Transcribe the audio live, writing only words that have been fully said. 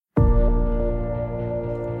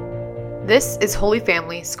This is Holy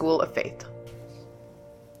Family School of Faith.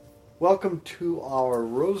 Welcome to our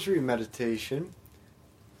Rosary meditation.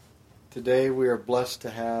 Today we are blessed to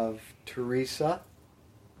have Teresa,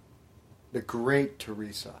 the great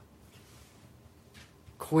Teresa,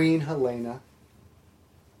 Queen Helena,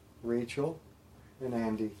 Rachel, and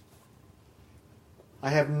Andy.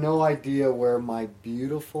 I have no idea where my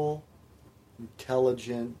beautiful,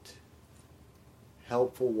 intelligent,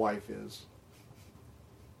 helpful wife is.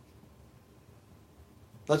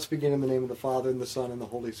 Let's begin in the name of the Father, and the Son, and the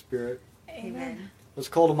Holy Spirit. Amen. Let's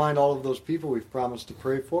call to mind all of those people we've promised to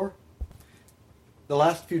pray for. The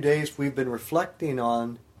last few days we've been reflecting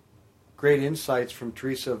on great insights from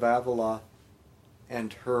Teresa of Avila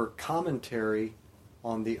and her commentary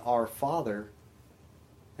on the Our Father,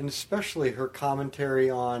 and especially her commentary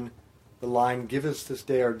on the line, "Give us this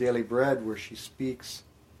day our daily bread," where she speaks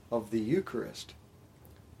of the Eucharist.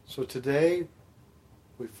 So today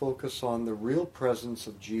we focus on the real presence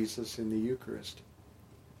of Jesus in the Eucharist.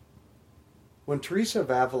 When Teresa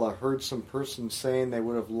of Avila heard some persons saying they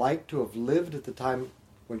would have liked to have lived at the time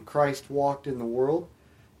when Christ walked in the world,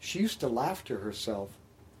 she used to laugh to herself.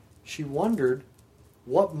 She wondered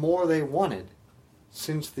what more they wanted,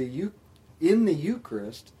 since in the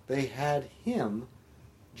Eucharist they had Him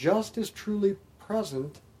just as truly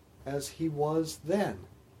present as He was then.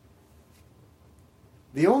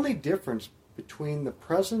 The only difference between the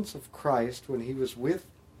presence of Christ when He was with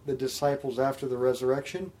the disciples after the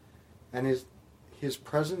resurrection and His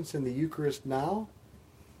presence in the Eucharist now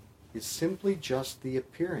is simply just the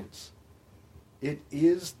appearance. It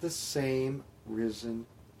is the same risen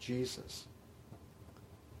Jesus.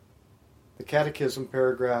 The Catechism,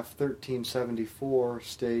 paragraph 1374,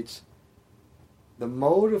 states, "The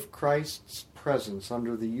mode of Christ's presence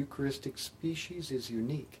under the Eucharistic species is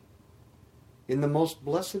unique. In the most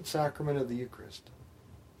blessed sacrament of the Eucharist,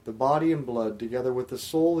 the body and blood, together with the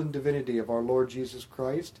soul and divinity of our Lord Jesus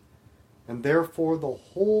Christ, and therefore the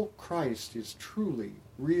whole Christ is truly,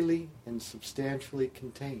 really, and substantially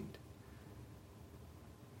contained.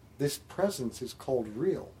 This presence is called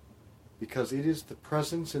real, because it is the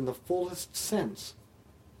presence in the fullest sense.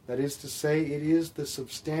 That is to say, it is the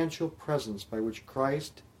substantial presence by which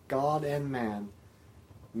Christ, God and man,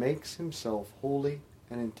 makes Himself wholly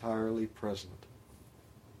and entirely present."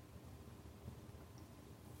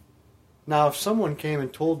 Now, if someone came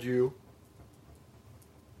and told you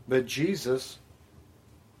that Jesus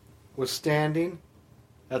was standing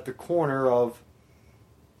at the corner of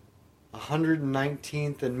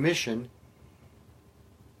 119th and Mission,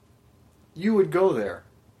 you would go there.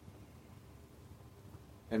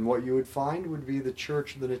 And what you would find would be the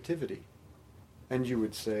Church of the Nativity. And you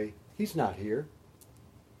would say, "He's not here."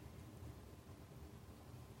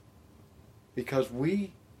 Because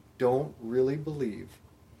we don't really believe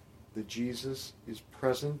that Jesus is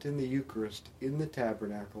present in the Eucharist, in the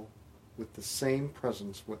tabernacle, with the same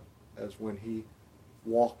presence as when He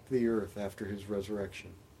walked the earth after His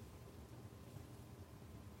resurrection.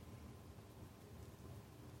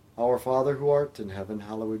 Our Father who art in heaven,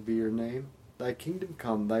 hallowed be Your name. Thy kingdom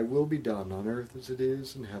come, Thy will be done, on earth as it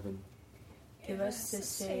is in heaven. Give us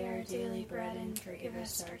this day our daily bread, and forgive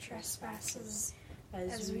us our trespasses,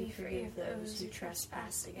 as we forgive those who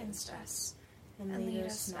trespass against us. And lead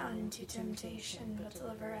us not into temptation, but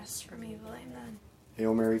deliver us from evil. Amen.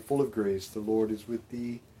 Hail Mary, full of grace, the Lord is with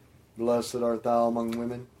Thee. Blessed art Thou among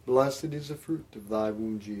women. Blessed is the fruit of Thy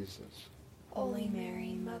womb, Jesus. Holy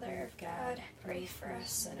Mary, Mother of God, pray for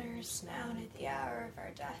us sinners, now and at the hour of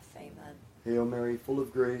our death. Amen. Hail Mary, full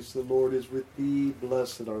of grace, the Lord is with Thee.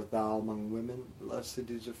 Blessed art Thou among women. Blessed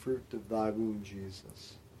is the fruit of Thy womb,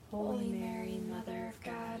 Jesus. Holy Mary, Mother of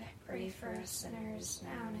God, pray for us sinners,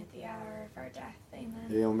 now and at the hour of our death. Amen.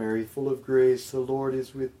 Hail Mary, full of grace, the Lord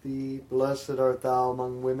is with Thee. Blessed art Thou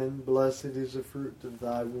among women. Blessed is the fruit of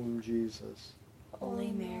Thy womb, Jesus.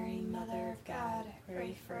 Holy Mary, Mother of God,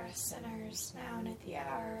 pray for us sinners, now and at the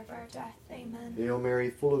hour of our death. Amen. Hail Mary,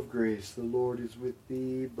 full of grace, the Lord is with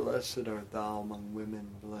Thee. Blessed art Thou among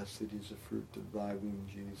women. Blessed is the fruit of Thy womb,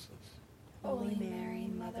 Jesus. Holy Mary,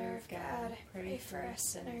 Mother of God, pray for us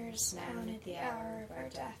sinners, now and at the hour of our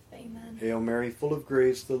death. Amen. Hail Mary, full of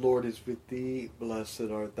grace, the Lord is with Thee. Blessed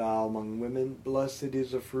art Thou among women. Blessed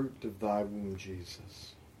is the fruit of Thy womb,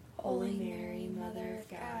 Jesus. Holy Mary, Mother of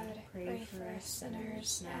God, pray for us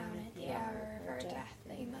sinners, now and at the hour of our death.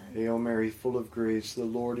 Amen. Hail Mary, full of grace, the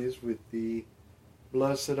Lord is with Thee.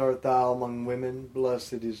 Blessed art Thou among women.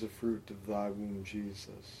 Blessed is the fruit of Thy womb,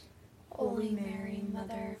 Jesus. Holy Mary,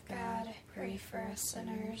 Mother of God, pray for us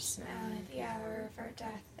sinners, now and at the hour of our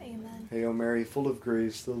death. Amen. Hail Mary, full of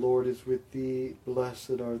grace, the Lord is with thee.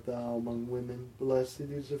 Blessed art thou among women. Blessed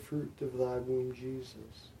is the fruit of thy womb,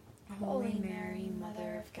 Jesus. Holy Mary,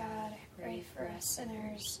 Mother of God, pray for us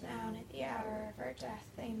sinners, now and at the hour of our death.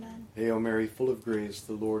 Amen. Hail Mary, full of grace,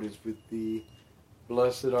 the Lord is with thee.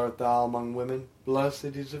 Blessed art thou among women.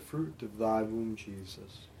 Blessed is the fruit of thy womb,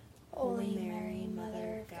 Jesus. Holy Mary,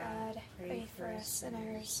 Mother of God, pray for us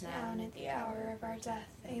sinners, now and at the hour of our death.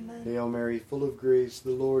 Amen. Hail Mary, full of grace,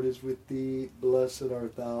 the Lord is with thee. Blessed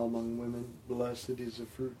art thou among women. Blessed is the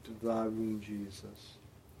fruit of thy womb, Jesus.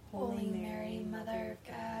 Holy Mary, Mother of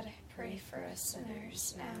God, pray for us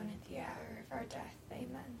sinners, now and at the hour of our death.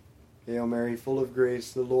 Amen. Hail Mary, full of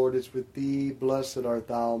grace, the Lord is with thee. Blessed art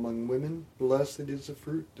thou among women. Blessed is the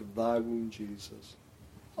fruit of thy womb, Jesus.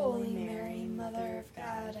 Holy Mary, Mother of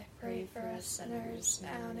God, pray for us sinners,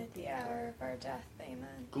 now and at the hour of our death.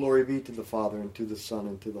 Amen. Glory be to the Father, and to the Son,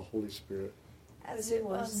 and to the Holy Spirit. As it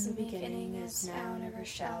was in the beginning, is now, and ever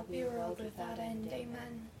shall be, world without end.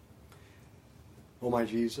 Amen. O my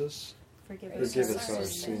Jesus, Forgive us our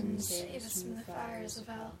sins, sins. save us from the fires of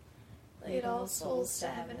hell. Lead all souls to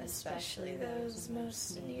heaven, especially those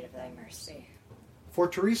most in need of thy mercy. For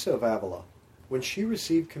Teresa of Avila, when she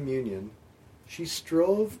received communion, she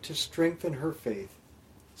strove to strengthen her faith,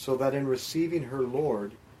 so that in receiving her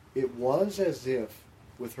Lord, it was as if,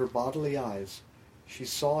 with her bodily eyes, she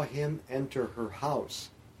saw him enter her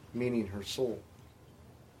house, meaning her soul.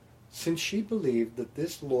 Since she believed that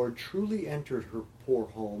this Lord truly entered her poor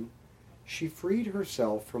home, she freed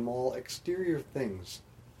herself from all exterior things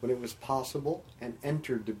when it was possible and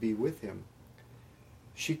entered to be with him.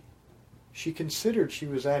 She considered she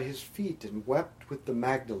was at his feet and wept with the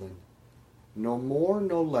Magdalene, no more,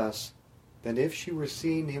 no less, than if she were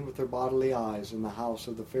seeing him with her bodily eyes in the house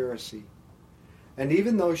of the Pharisee. And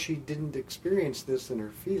even though she didn't experience this in her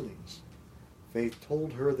feelings, faith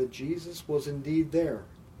told her that Jesus was indeed there.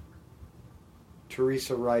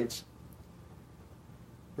 Teresa writes,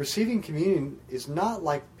 receiving communion is not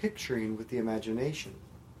like picturing with the imagination,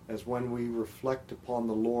 as when we reflect upon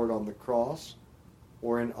the Lord on the cross,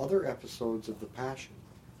 or in other episodes of the Passion,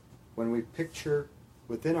 when we picture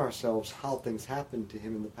within ourselves how things happened to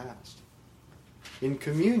him in the past. In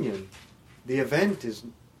communion, the event is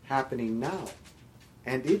happening now,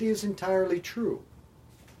 and it is entirely true.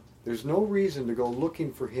 There's no reason to go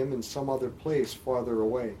looking for him in some other place farther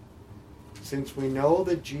away, since we know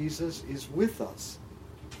that Jesus is with us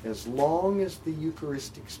as long as the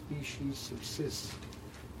Eucharistic species subsists.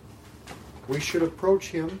 We should approach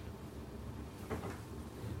him.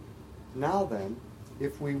 Now then,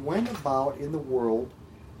 if we went about in the world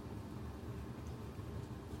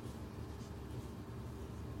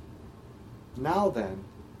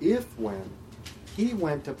when he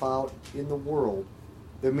went about in the world,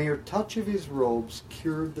 the mere touch of his robes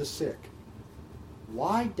cured the sick,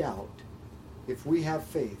 why doubt, if we have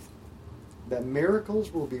faith, that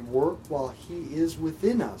miracles will be worked while he is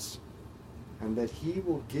within us, and that he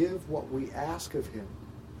will give what we ask of him,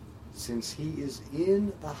 since he is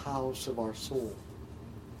in the house of our soul.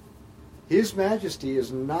 His Majesty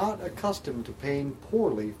is not accustomed to paying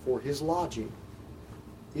poorly for his lodging,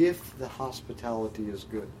 if the hospitality is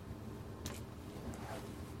good.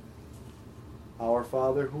 Our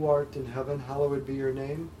Father, who art in heaven, hallowed be your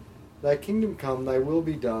name. Thy kingdom come, thy will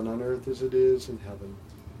be done, on earth as it is in heaven.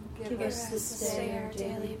 Give us this day our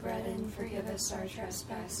daily bread, and forgive us our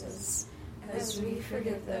trespasses, as we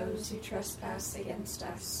forgive those who trespass against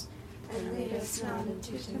us. And lead us not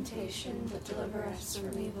into temptation, but deliver us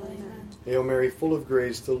from evil. Amen. Hail Mary, full of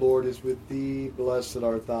grace, the Lord is with thee. Blessed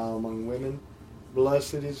art thou among women.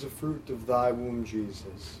 Blessed is the fruit of thy womb,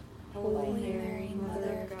 Jesus. Holy Mary,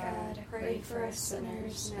 Mother of God, pray for us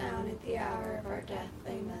sinners, now and at the hour of our death.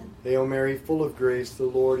 Amen. Hail Mary, full of grace, the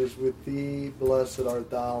Lord is with thee. Blessed art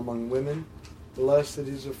thou among women. Blessed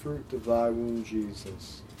is the fruit of thy womb,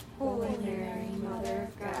 Jesus. Holy Mary, Mother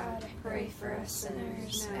of God, pray for us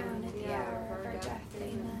sinners, now and at the hour of our death.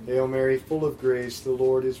 Amen. Hail Mary, full of grace, the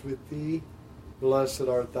Lord is with thee. Blessed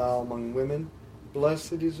art thou among women.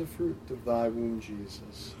 Blessed is the fruit of thy womb,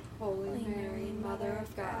 Jesus. Holy Mary, Mother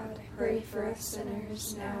of God, pray for us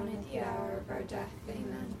sinners, now and at the hour of our death.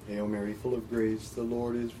 Amen. Hail Mary, full of grace, the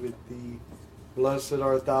Lord is with thee. Blessed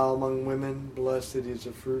art thou among women. Blessed is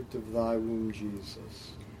the fruit of thy womb,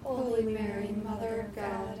 Jesus. Holy Mary, Mother of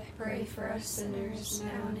God, pray for us sinners,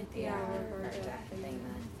 now and at the hour of our death. Amen.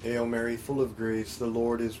 Hail Mary, full of grace, the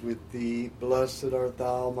Lord is with thee. Blessed art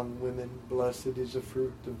thou among women. Blessed is the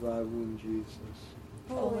fruit of thy womb, Jesus.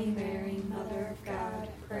 Holy Mary, Mother of God,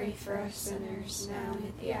 pray for us sinners, now and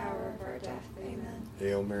at the hour of our death. Amen.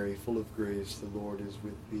 Hail Mary, full of grace, the Lord is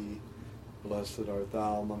with thee. Blessed art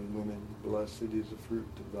thou among women, blessed is the fruit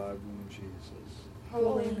of thy womb, Jesus.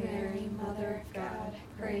 Holy Mary, Mother of God,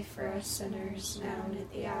 pray for us sinners, now and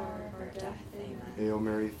at the hour of our death. Amen. Hail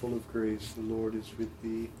Mary, full of grace, the Lord is with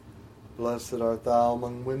thee. Blessed art thou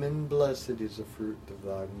among women, blessed is the fruit of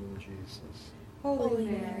thy womb, Jesus. Holy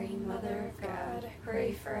Mary, Mother of God,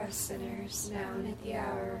 pray for us sinners, now and at the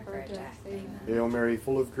hour of our death. Amen. Hail Mary,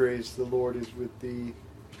 full of grace, the Lord is with thee.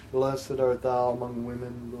 Blessed art thou among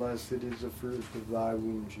women, blessed is the fruit of thy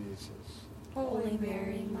womb, Jesus. Holy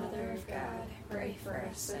Mary, Mother of God, pray for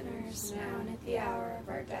us sinners, now and at the hour of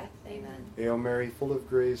our death. Amen. Hail Mary, full of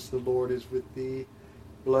grace, the Lord is with thee.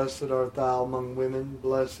 Blessed art thou among women,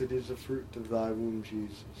 blessed is the fruit of thy womb,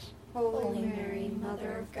 Jesus. Holy Mary,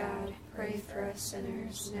 Mother of God, pray for us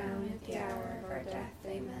sinners, now and at the hour of our death.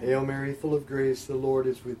 Amen. Hail Mary, full of grace, the Lord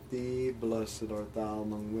is with thee. Blessed art thou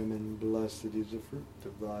among women, blessed is the fruit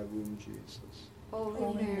of thy womb, Jesus.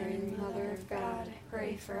 Holy Mary, Mother of God,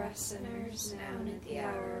 pray for us sinners, now and at the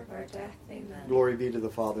hour of our death. Amen. Glory be to the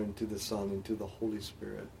Father, and to the Son, and to the Holy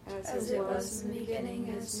Spirit. As it was in the beginning,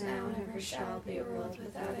 is now, and ever shall be, world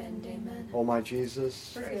without end. Amen. O my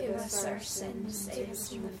Jesus, Forgive us our sins, save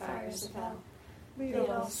us from the fires of hell. Lead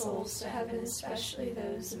all souls to heaven, especially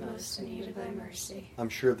those most in need of thy mercy. I'm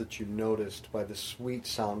sure that you noticed by the sweet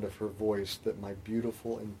sound of her voice that my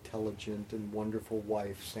beautiful, intelligent, and wonderful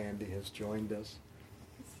wife, Sandy, has joined us.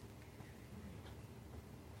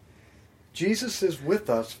 Jesus is with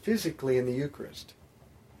us physically in the Eucharist.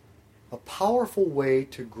 A powerful way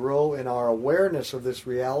to grow in our awareness of this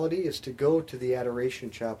reality is to go to the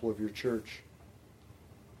Adoration Chapel of your church.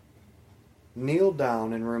 Kneel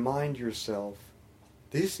down and remind yourself,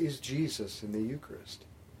 this is Jesus in the Eucharist.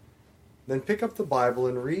 Then pick up the Bible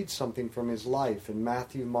and read something from his life in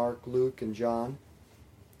Matthew, Mark, Luke, and John.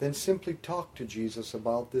 Then simply talk to Jesus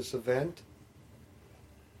about this event.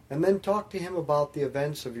 And then talk to him about the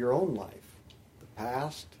events of your own life, the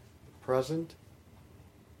past, the present.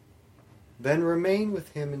 Then remain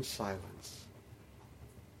with him in silence.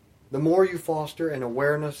 The more you foster an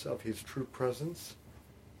awareness of his true presence,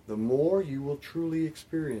 the more you will truly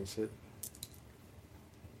experience it.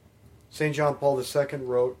 St. John Paul II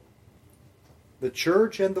wrote, "The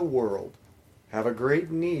Church and the world have a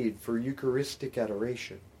great need for Eucharistic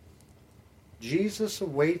adoration. Jesus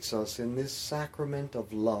awaits us in this sacrament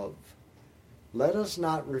of love. Let us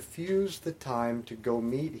not refuse the time to go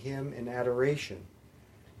meet him in adoration,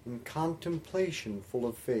 in contemplation full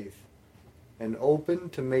of faith, and open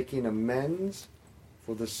to making amends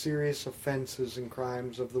for the serious offenses and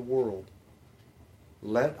crimes of the world.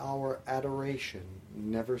 Let our adoration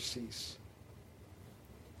never cease."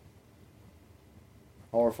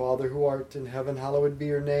 Our Father who art in heaven, hallowed be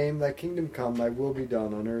your name. Thy kingdom come, thy will be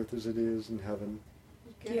done on earth as it is in heaven.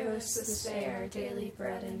 Give us this day our daily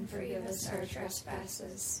bread, and forgive us our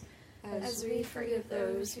trespasses, as we forgive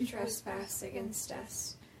those who trespass against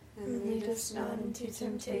us. And lead us not into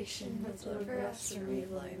temptation, but deliver us from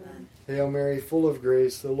evil. Amen. Hail Mary, full of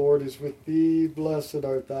grace, the Lord is with thee. Blessed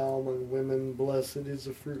art thou among women, blessed is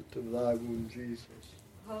the fruit of thy womb, Jesus.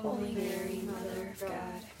 Holy Mary, Mother of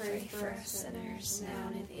God, pray for us sinners, now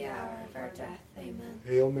and at the hour of our death. Amen.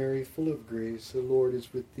 Hail Mary, full of grace, the Lord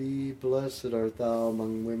is with thee. Blessed art thou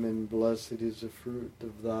among women, blessed is the fruit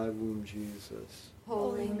of thy womb, Jesus.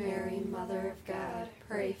 Holy Mary, Mother of God,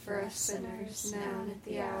 pray for us sinners, now and at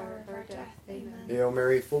the hour of our death. Amen. Hail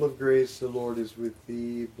Mary, full of grace, the Lord is with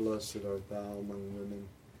thee. Blessed art thou among women,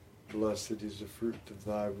 blessed is the fruit of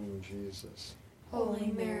thy womb, Jesus.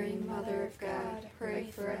 Holy Mary, Mother of God,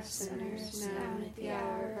 pray for us sinners, now and at the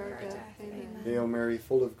hour of our death. Amen. Hail Mary,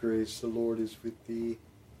 full of grace, the Lord is with thee.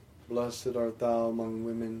 Blessed art thou among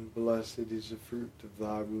women, blessed is the fruit of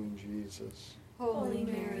thy womb, Jesus. Holy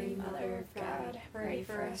Mary, Mother of God, pray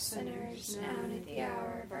for us sinners, now and at the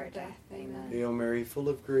hour of our death. Amen. Hail Mary, full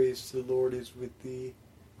of grace, the Lord is with thee.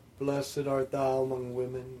 Blessed art thou among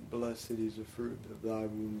women, blessed is the fruit of thy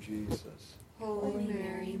womb, Jesus. Holy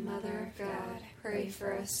Mary, Mother of God, pray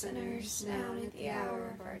for us sinners, now and at the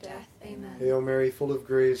hour of our death. Amen. Hail Mary, full of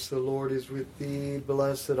grace, the Lord is with thee.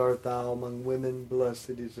 Blessed art thou among women,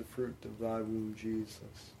 blessed is the fruit of thy womb,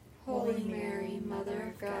 Jesus. Holy Mary,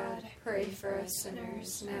 Mother of God, pray for us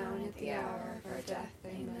sinners, now and at the hour of our death.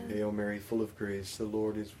 Amen. Hail Mary, full of grace, the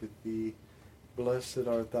Lord is with thee. Blessed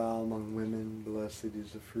art thou among women, blessed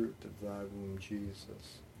is the fruit of thy womb,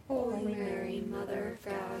 Jesus. Holy Mary, Mother of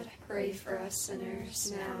God, pray for us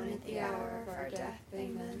sinners, now and at the hour of our death.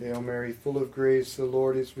 Amen. Hail Mary, full of grace, the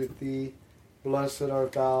Lord is with thee. Blessed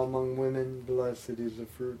art thou among women, blessed is the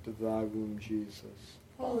fruit of thy womb, Jesus.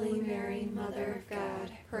 Holy Mary, Mother of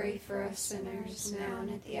God, pray for us sinners, now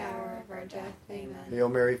and at the hour of our death. Amen. Hail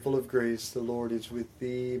Mary, full of grace, the Lord is with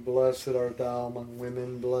thee. Blessed art thou among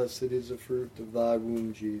women, blessed is the fruit of thy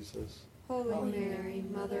womb, Jesus. Holy Mary,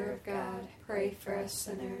 Mother of God, pray for us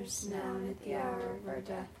sinners, now and at the hour of our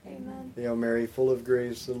death. Amen. Hail Mary, full of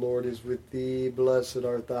grace, the Lord is with thee. Blessed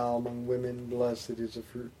art thou among women, blessed is the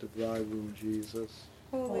fruit of thy womb, Jesus.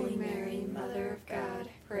 Holy Mary, Mother of God,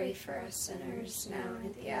 pray for us sinners, now and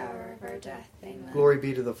at the hour of our death. Amen. Glory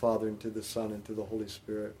be to the Father, and to the Son, and to the Holy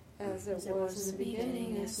Spirit. As it was in the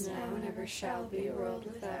beginning, is now, and ever shall be, a world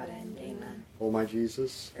without end. Amen. O my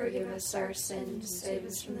Jesus, Forgive us our sins, save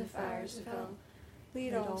us from the fires of hell.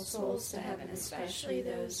 Lead all souls to heaven, especially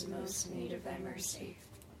those in most need of thy mercy.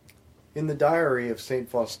 in the diary of St.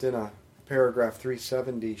 Faustina, paragraph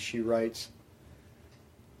 370, she writes,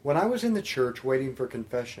 "When I was in the church waiting for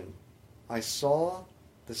confession, I saw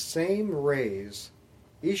the same rays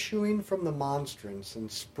issuing from the monstrance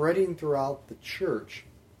and spreading throughout the church.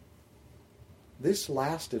 This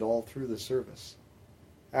lasted all through the service.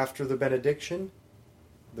 After the benediction,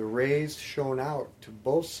 the rays shone out to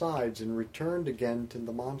both sides and returned again to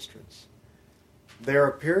the monstrance. Their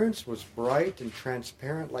appearance was bright and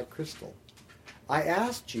transparent like crystal. I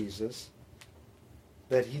asked Jesus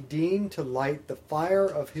that he deign to light the fire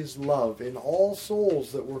of his love in all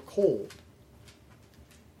souls that were cold.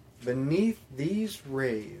 Beneath these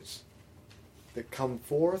rays that come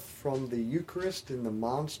forth from the Eucharist in the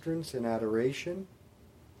monstrance in adoration,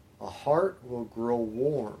 a heart will grow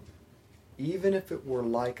warm, even if it were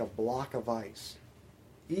like a block of ice,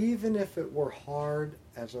 even if it were hard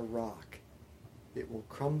as a rock, it will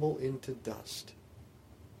crumble into dust."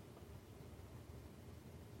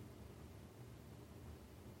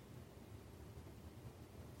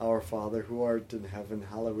 Our Father, who art in heaven,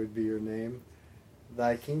 hallowed be your name.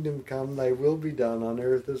 Thy kingdom come, thy will be done on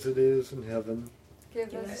earth as it is in heaven.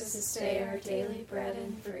 Give us this day our daily bread,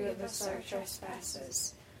 and forgive us our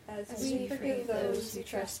trespasses, as we forgive those who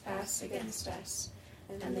trespass against us.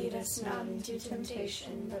 And lead us not into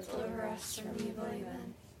temptation, but deliver us from evil.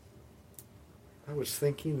 Amen. I was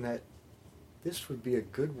thinking that this would be a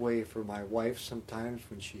good way for my wife sometimes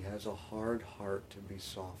when she has a hard heart to be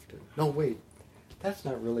softened. No, wait. That's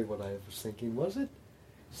not really what I was thinking, was it?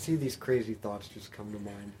 See, these crazy thoughts just come to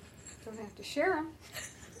mind. Don't have to share them.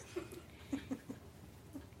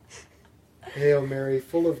 Hail Mary,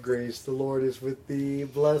 full of grace, the Lord is with thee.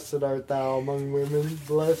 Blessed art thou among women.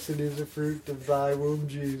 Blessed is the fruit of thy womb,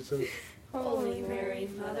 Jesus. Holy Mary,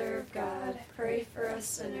 Mother of God, pray for us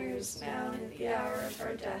sinners, now and at the hour of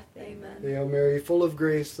our death. Amen. Hail Mary, full of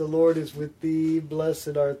grace, the Lord is with thee.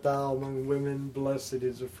 Blessed art thou among women. Blessed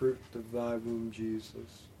is the fruit of thy womb,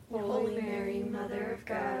 Jesus. Holy Mary, Mother of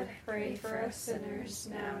God, pray for us sinners,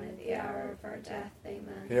 now and at the hour of our death.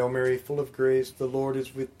 Amen. Hail Mary, full of grace, the Lord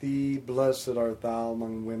is with thee. Blessed art thou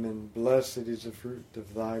among women. Blessed is the fruit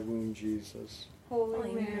of thy womb, Jesus.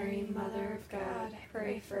 Holy Mary, Mother of God,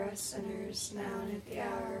 pray for us sinners, now and at the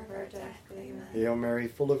hour of our death. Amen. Hail Mary,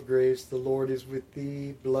 full of grace, the Lord is with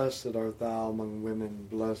thee. Blessed art thou among women.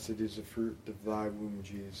 Blessed is the fruit of thy womb,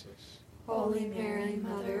 Jesus. Holy Mary,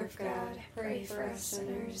 Mother of God, pray for us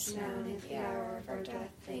sinners, now and at the hour of our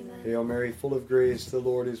death. Amen. Hail Mary, full of grace, the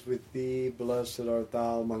Lord is with thee. Blessed art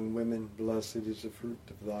thou among women. Blessed is the fruit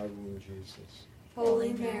of thy womb, Jesus.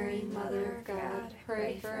 Holy Mary, Mother of God,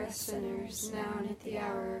 pray for us sinners, now and at the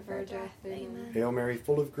hour of our death. Amen. Hail Mary,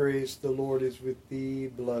 full of grace, the Lord is with thee.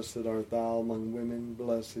 Blessed art thou among women.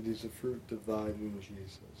 Blessed is the fruit of thy womb,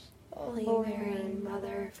 Jesus. Holy Mary,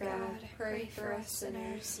 Mother of God, pray for us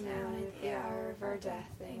sinners, now and at the hour of our death.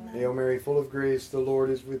 Amen. Hail Mary, full of grace, the Lord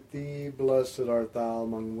is with thee. Blessed art thou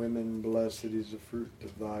among women. Blessed is the fruit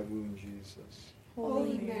of thy womb, Jesus.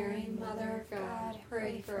 Holy Mary, Mother of God,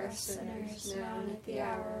 pray for us sinners, now and at the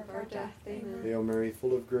hour of our death. Amen. Hail Mary,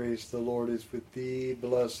 full of grace, the Lord is with thee.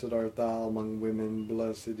 Blessed art thou among women.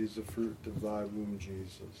 Blessed is the fruit of thy womb,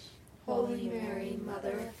 Jesus. Holy Mary,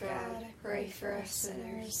 Mother of God, pray for us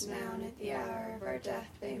sinners, now and at the hour of our death.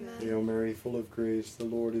 Amen. Hail Mary, full of grace, the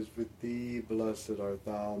Lord is with thee. Blessed art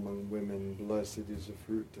thou among women. Blessed is the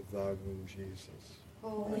fruit of thy womb, Jesus.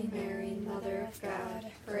 Holy Mary, Mother of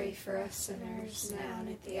God, pray for us sinners, now and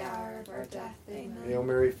at the hour of our death. Amen. Hail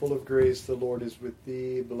Mary, full of grace, the Lord is with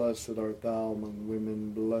thee. Blessed art thou among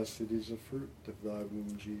women. Blessed is the fruit of thy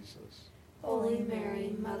womb, Jesus. Holy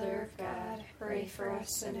Mary, Mother of God, pray for us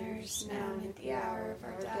sinners, now and at the hour of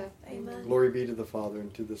our death. Amen. Glory be to the Father,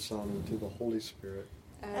 and to the Son, and to the Holy Spirit.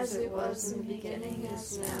 as it was in the beginning,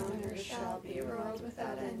 is now, and ever shall be, a world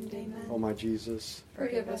without end. Amen. O my Jesus,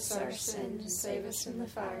 Forgive us our sins, save us from the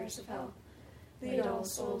fires of hell. Lead all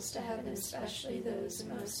souls to heaven, especially those in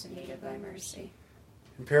most need of thy mercy.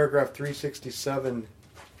 in paragraph 367,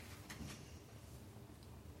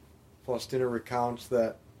 Faustina recounts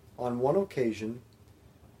that on one occasion,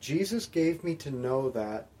 Jesus gave me to know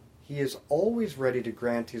that he is always ready to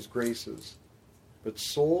grant his graces, but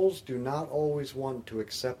souls do not always want to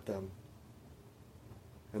accept them.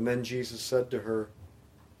 And then Jesus said to her,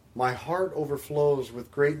 "My heart overflows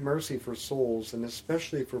with great mercy for souls, and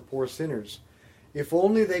especially for poor sinners. If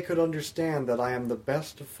only they could understand that I am the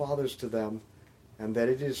best of fathers to them, and that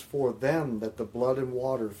it is for them that the blood and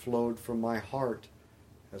water flowed from my heart,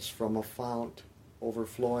 as from a fount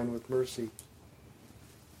overflowing with mercy.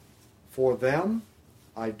 For them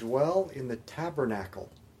I dwell in the tabernacle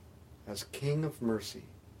as King of mercy.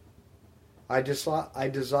 I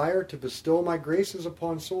desire to bestow my graces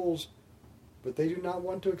upon souls, but they do not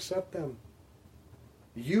want to accept them.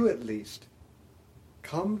 You, at least,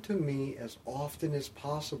 come to me as often as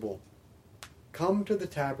possible. Come to the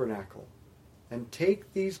tabernacle and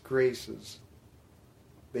take these graces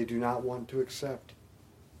they do not want to accept.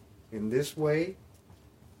 In this way,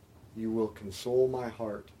 you will console my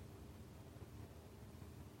heart.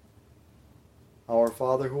 Our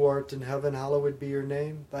Father who art in heaven, hallowed be your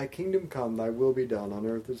name. Thy kingdom come, thy will be done on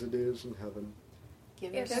earth as it is in heaven.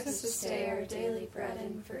 Give us this day our daily bread,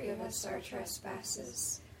 and forgive us our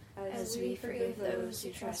trespasses, as we forgive those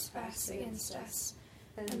who trespass against us.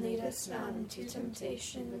 And lead us not into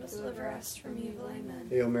temptation, but deliver us from evil. Amen.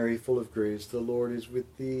 Hail Mary, full of grace, the Lord is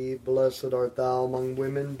with thee. Blessed art thou among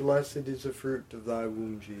women, blessed is the fruit of thy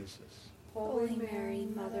womb, Jesus. Holy Mary,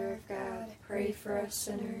 Mother of God, pray for us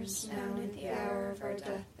sinners, now and at the hour of our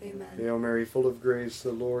death. Amen. Hail Mary, full of grace,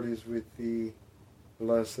 the Lord is with thee.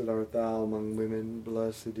 Blessed art thou among women,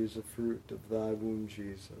 blessed is the fruit of thy womb,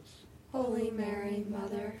 Jesus. Holy Mary,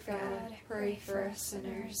 Mother of God, pray for us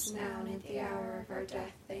sinners, now and at the hour of our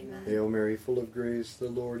death. Amen. Hail Mary, full of grace, the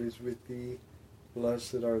Lord is with thee.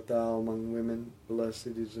 Blessed art thou among women, blessed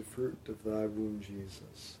is the fruit of thy womb,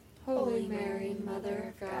 Jesus. Holy Mary,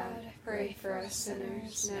 Mother of God, pray for us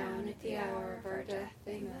sinners, now and at the hour of our death.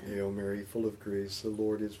 Amen. Hail Mary, full of grace, the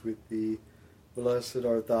Lord is with thee. Blessed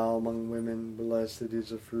art thou among women, blessed is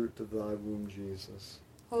the fruit of thy womb, Jesus.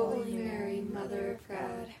 Holy Mary, Mother of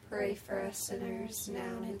God, pray for us sinners,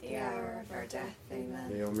 now and at the hour of our death. Amen.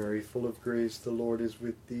 Hail Mary, full of grace, the Lord is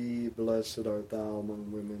with thee. Blessed art thou among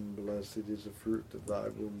women, blessed is the fruit of thy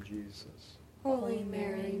womb, Jesus. Holy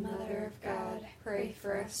Mary, Mother of God, pray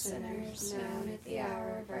for us sinners, now and at the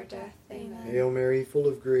hour of our death. Amen. Hail Mary, full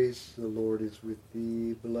of grace, the Lord is with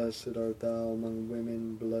thee. Blessed art thou among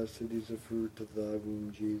women, blessed is the fruit of thy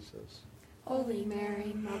womb, Jesus. Holy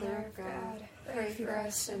Mary, Mother of God, pray for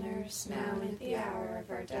us sinners, now and at the hour of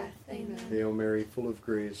our death. Amen. Hail Mary, full of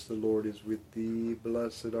grace, the Lord is with thee.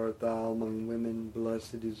 Blessed art thou among women,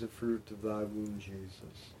 blessed is the fruit of thy womb,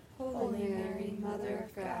 Jesus. Holy Mary, Mother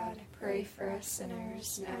of God, pray for us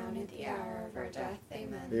sinners, now and at the hour of our death.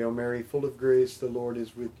 Amen. Hail Mary, full of grace, the Lord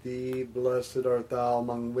is with thee. Blessed art thou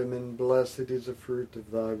among women, blessed is the fruit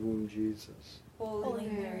of thy womb, Jesus. Holy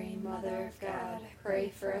Mary, Mother of God, pray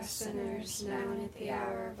for us sinners, now and at the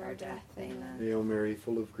hour of our death. Amen. Hail Mary,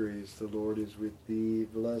 full of grace, the Lord is with thee.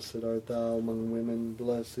 Blessed art thou among women,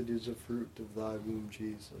 blessed is the fruit of thy womb,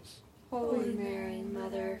 Jesus. Holy Mary,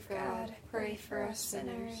 Mother of God, pray for us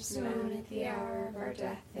sinners, now and at the hour of our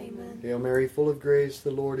death. Amen. Hail Mary, full of grace,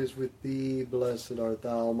 the Lord is with thee. Blessed art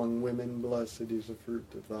thou among women, blessed is the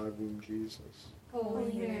fruit of thy womb, Jesus.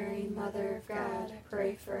 Holy Mary, Mother of God,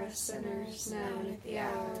 pray for us sinners, now and at the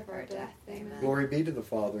hour of our death. Amen. Glory be to the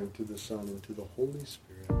Father, and to the Son, and to the Holy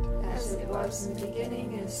Spirit. As it was in the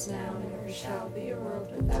beginning, is now, and ever shall be, a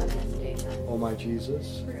world without end. Amen. O my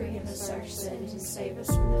Jesus, Forgive us our sins, and save us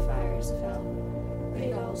from the fires of hell.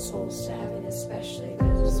 Lead all souls to heaven, especially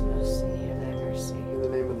those most in need of thy mercy. in the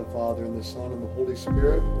name of the Father, and the Son, and the Holy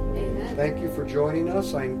Spirit. Amen. Thank you for joining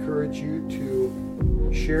us. I encourage you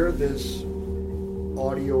to share this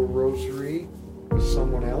audio rosary with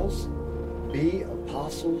someone else. Be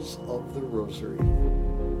apostles of the Rosary.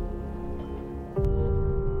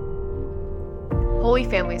 Holy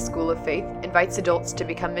Family School of Faith invites adults to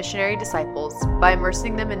become missionary disciples by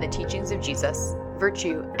immersing them in the teachings of Jesus,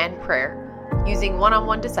 virtue, and prayer, using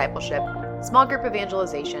one-on-one discipleship, small group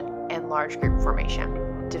evangelization, and large group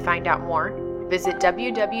formation. To find out more, visit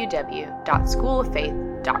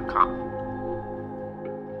www.schooloffaith.com.